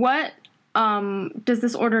 so what does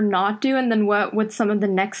this order not do, and then what would some of the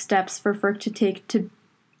next steps for FERC to take to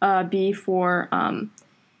be for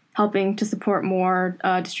helping to support more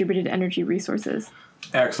distributed energy resources?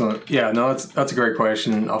 Excellent. Yeah, no, that's a great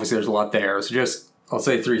question. Obviously, there's a lot there. So I'll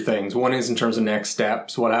say three things. One is in terms of next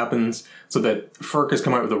steps, what happens. So that FERC has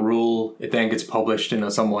come out with a rule. It then gets published in a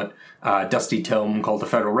somewhat dusty tome called the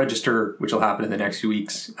Federal Register, which will happen in the next few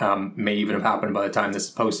weeks. May even have happened by the time this is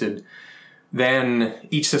posted. Then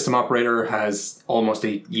each system operator has almost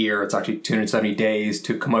a year, it's actually 270 days,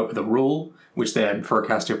 to come out with a rule, which then FERC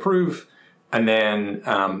has to approve. And then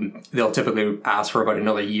they'll typically ask for about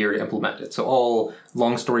another year to implement it. So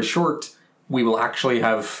long story short, we will actually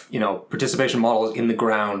have, participation models in the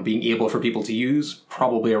ground being able for people to use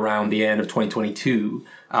probably around the end of 2022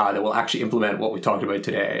 that will actually implement what we talked about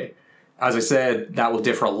today. As I said, that will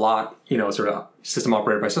differ a lot, sort of system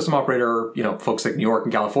operator by system operator. Folks like New York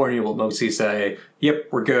and California will mostly say, yep,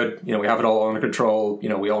 we're good. We have it all under control.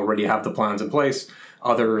 We already have the plans in place.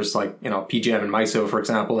 Others like, PJM and MISO, for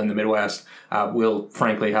example, in the Midwest, will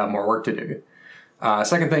frankly have more work to do.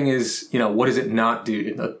 Second thing is, what does it not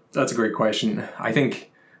do? That's a great question. I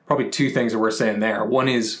think probably two things that we're saying there.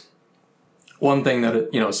 One thing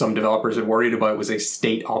that, some developers had worried about was a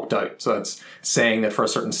state opt-out. So that's saying that for a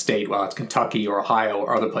certain state, well, it's Kentucky or Ohio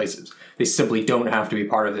or other places, they simply don't have to be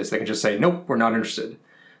part of this. They can just say, nope, we're not interested.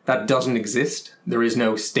 That doesn't exist. There is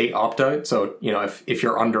no state opt-out. So, if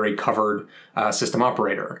you're under a covered system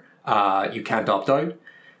operator, you can't opt out.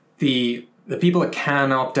 The people that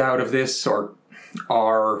can opt out of this or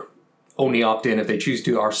are only opt in if they choose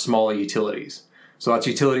to are smaller utilities. So that's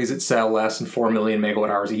utilities that sell less than 4 million megawatt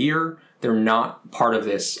hours a year. They're not part of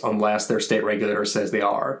this unless their state regulator says they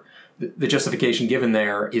are. The justification given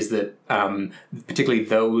there is that particularly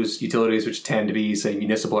those utilities which tend to be, say,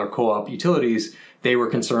 municipal or co-op utilities, they were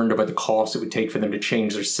concerned about the cost it would take for them to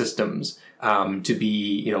change their systems to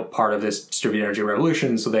be, part of this distributed energy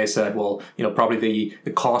revolution. So they said, well, probably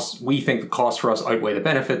the cost, we think the costs for us outweigh the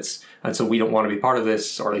benefits, and so we don't want to be part of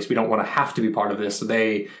this, or at least we don't want to have to be part of this.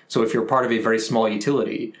 So if you're part of a very small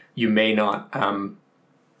utility, you may not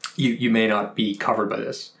you may not be covered by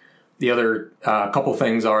this. The other couple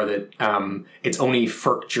things are that it's only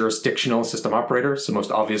FERC jurisdictional system operators. So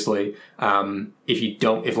most obviously,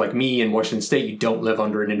 if like me in Washington State, you don't live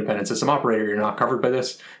under an independent system operator, you're not covered by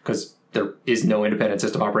this because there is no independent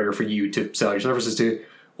system operator for you to sell your services to.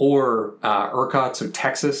 Or ERCOT, so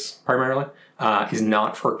Texas primarily, is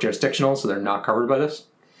not FERC jurisdictional, so they're not covered by this.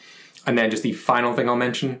 And then just the final thing I'll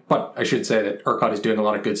mention, but I should say that ERCOT is doing a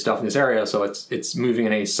lot of good stuff in this area, so it's moving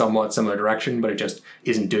in a somewhat similar direction, but it just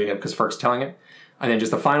isn't doing it because FERC's telling it. And then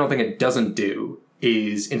just the final thing it doesn't do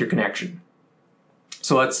is interconnection.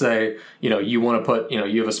 So let's say, you want to put,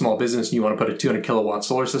 you have a small business and you want to put a 200 kilowatt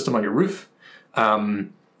solar system on your roof.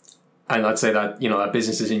 And let's say that, that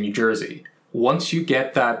business is in New Jersey. Once you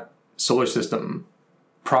get that solar system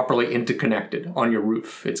properly interconnected on your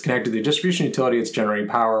roof, it's connected to the distribution utility, it's generating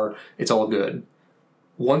power, it's all good.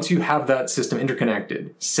 Once you have that system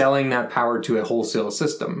interconnected, selling that power to a wholesale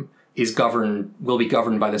system will be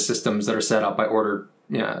governed by the systems that are set up by Order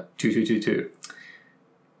 2222.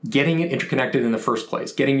 Getting it interconnected in the first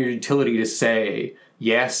place, getting your utility to say,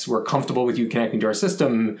 yes, we're comfortable with you connecting to our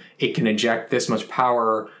system, it can inject this much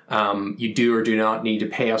power, you do or do not need to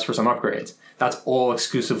pay us for some upgrades. That's all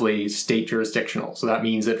exclusively state jurisdictional. So that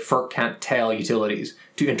means that FERC can't tell utilities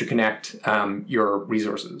to interconnect your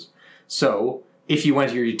resources. So if you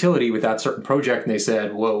went to your utility with that certain project and they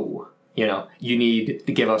said, whoa, you need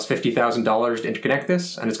to give us $50,000 to interconnect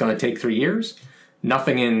this and it's going to take 3 years,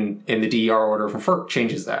 nothing in the DER order from FERC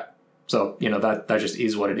changes that. So, that just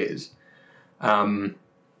is what it is. And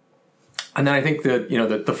then I think that,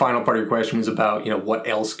 the final part of your question was about, what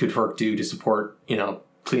else could FERC do to support,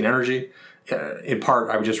 clean energy. In part,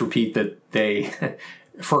 I would just repeat that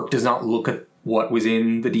FERC does not look at what was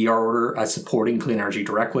in the DR order as supporting clean energy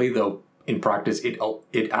directly, though in practice it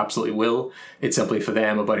absolutely will. It's simply for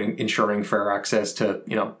them about ensuring fair access to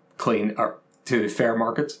to fair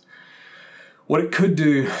markets. What it could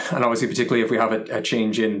do, and obviously particularly if we have a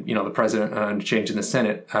change in the president and a change in the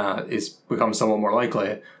Senate, is become somewhat more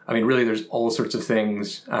likely. I mean, really, there's all sorts of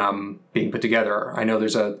things being put together. I know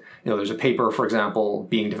there's a paper, for example,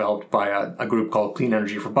 being developed by a group called Clean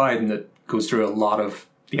Energy for Biden that goes through a lot of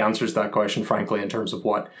the answers to that question, frankly, in terms of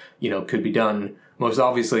what could be done. Most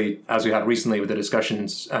obviously, as we had recently with the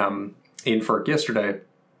discussions in FERC yesterday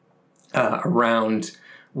around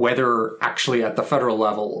whether actually at the federal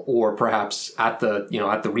level or perhaps at the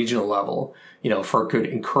at the regional level, FERC could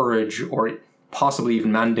encourage or possibly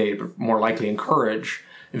even mandate, but more likely encourage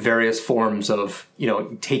various forms of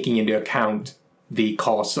taking into account the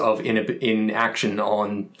costs of inaction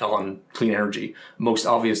on clean energy. Most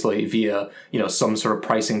obviously via some sort of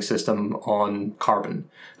pricing system on carbon.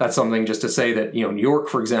 That's something just to say that New York,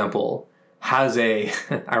 for example, has a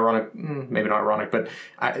maybe not ironic, but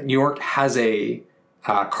New York has a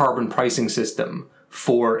carbon pricing system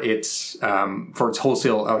for its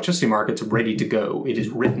wholesale electricity markets ready to go. It is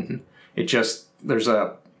written. This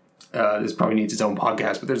probably needs its own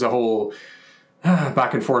podcast, but there's a whole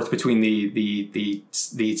back and forth between the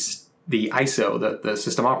ISO, the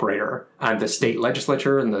system operator, and the state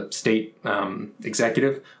legislature and the state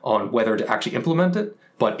executive on whether to actually implement it.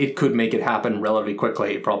 But it could make it happen relatively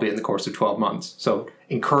quickly, probably in the course of 12 months. So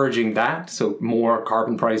encouraging that, so more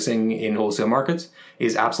carbon pricing in wholesale markets,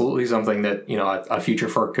 is absolutely something that a future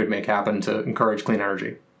FERC could make happen to encourage clean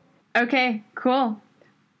energy. Okay, cool.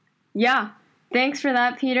 Yeah, thanks for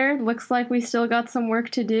that, Peter. Looks like we still got some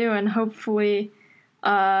work to do, and hopefully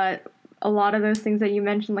a lot of those things that you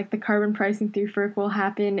mentioned, like the carbon pricing through FERC, will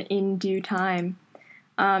happen in due time.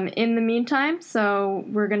 In the meantime, so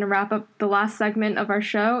we're going to wrap up the last segment of our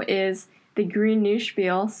show is the the green news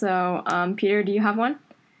spiel. So, Peter, do you have one?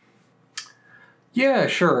 Yeah,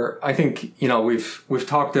 sure. I think, we've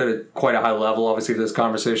talked at quite a high level, obviously, this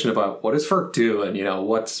conversation about what does FERC do and,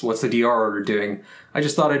 what's the DR order doing. I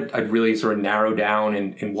just thought I'd really sort of narrow down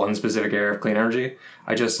in one specific area of clean energy.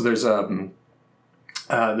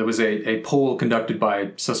 There was a poll conducted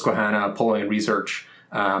by Susquehanna Polling and Research.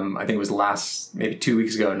 I think it was maybe 2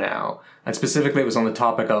 weeks ago now. And specifically, it was on the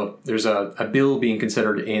topic of there's a bill being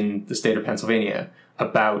considered in the state of Pennsylvania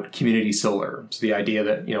about community solar. So the idea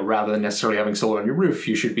that, rather than necessarily having solar on your roof,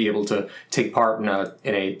 you should be able to take part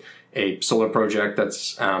in a solar project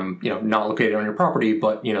that's, not located on your property,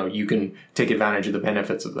 but, you can take advantage of the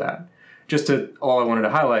benefits of that. All I wanted to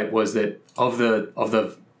highlight was that of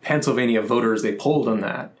the Pennsylvania voters they polled on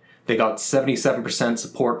that, they got 77%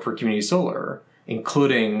 support for community solar,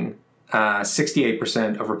 including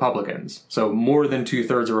 68% of Republicans. So more than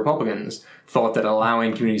 2/3 of Republicans thought that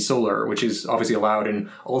allowing community solar, which is obviously allowed in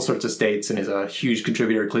all sorts of states and is a huge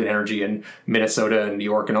contributor to clean energy in Minnesota and New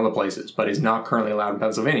York and other places, but is not currently allowed in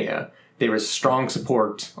Pennsylvania, there is strong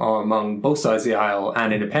support among both sides of the aisle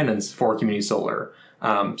and independents for community solar.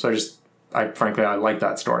 Frankly, I like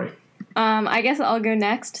that story. I guess I'll go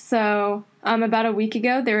next. So, about a week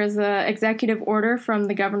ago, there was an executive order from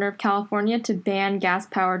the governor of California to ban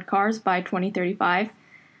gas-powered cars by 2035.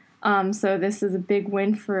 So this is a big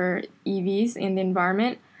win for EVs in the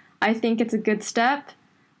environment. I think it's a good step,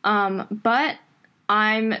 but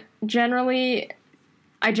I generally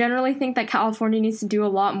think that California needs to do a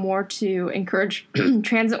lot more to encourage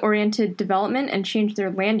transit-oriented development and change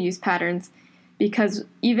their land use patterns. Because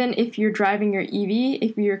even if you're driving your EV,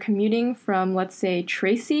 if you're commuting from, let's say,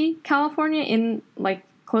 Tracy, California, in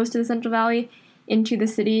close to the Central Valley, into the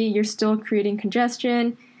city, you're still creating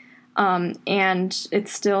congestion, and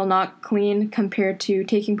it's still not clean compared to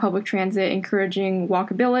taking public transit, encouraging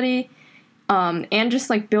walkability, and just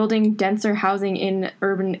building denser housing in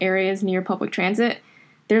urban areas near public transit.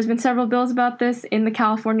 There's been several bills about this in the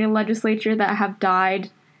California legislature that have died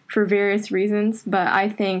for various reasons, but I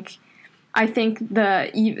think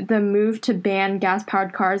the move to ban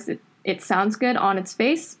gas-powered cars, it sounds good on its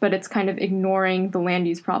face, but it's kind of ignoring the land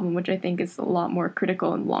use problem, which I think is a lot more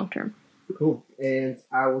critical in the long term. Cool. And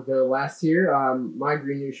I will go last here. My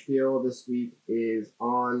green news spiel this week is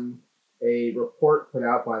on a report put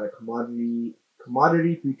out by the Commodity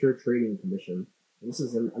Future Trading Commission. And this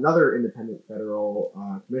is another independent federal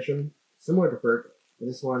commission, similar to FERC. But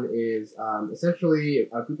this one is essentially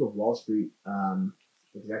a group of Wall Street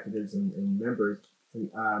executives and members. And,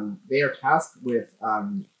 they are tasked with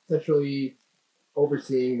essentially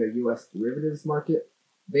overseeing the U.S. derivatives market.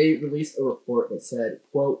 They released a report that said,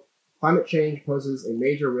 quote, "Climate change poses a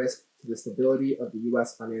major risk to the stability of the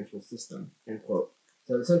U.S. financial system," end quote.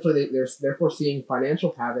 So essentially, they're foreseeing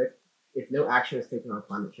financial havoc if no action is taken on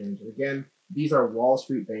climate change. And again, these are Wall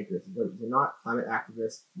Street bankers. They're not climate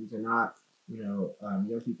activists. These are not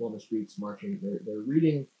young people on the streets marching. They're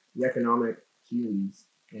reading the economic tea leaves.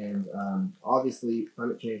 And obviously,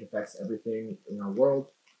 climate change affects everything in our world,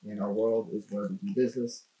 and our world is where we do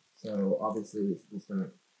business. So obviously, it's going to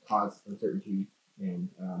cause uncertainty and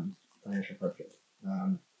financial hardship.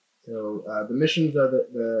 The missions of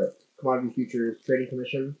the Commodity Futures Trading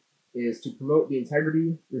Commission is to promote the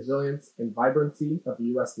integrity, resilience, and vibrancy of the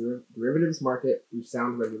U.S. derivatives market through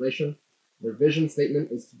sound regulation. Their vision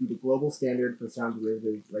statement is to be the global standard for sound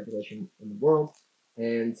derivatives regulation in the world.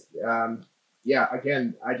 And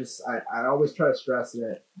again, I always try to stress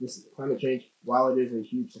that this climate change, while it is a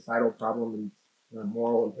huge societal problem and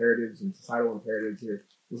moral imperatives and societal imperatives here,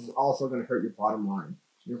 this is also going to hurt your bottom line.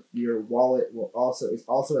 Your wallet is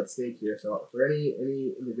also at stake here. So for any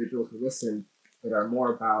individuals who listen that are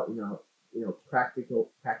more about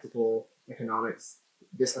practical economics,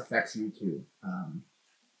 this affects you too.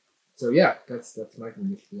 That's my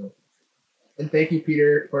initiative. And thank you,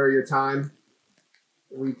 Peter, for your time.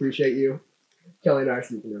 We appreciate you. Kelly and I are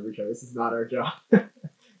speaking over each other. This is not our job.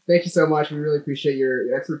 Thank you so much. We really appreciate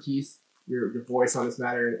your expertise, your voice on this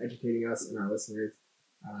matter, and educating us and our listeners.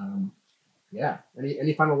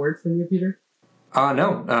 Any final words from you, Peter?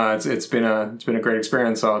 No. It's been a great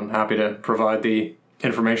experience. So I'm happy to provide the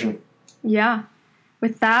information. Yeah.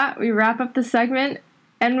 With that, we wrap up the segment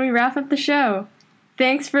and we wrap up the show.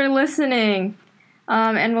 Thanks for listening.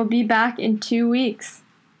 And we'll be back in 2 weeks.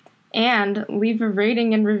 And leave a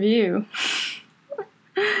rating and review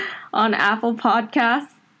on Apple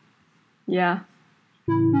Podcasts. Yeah.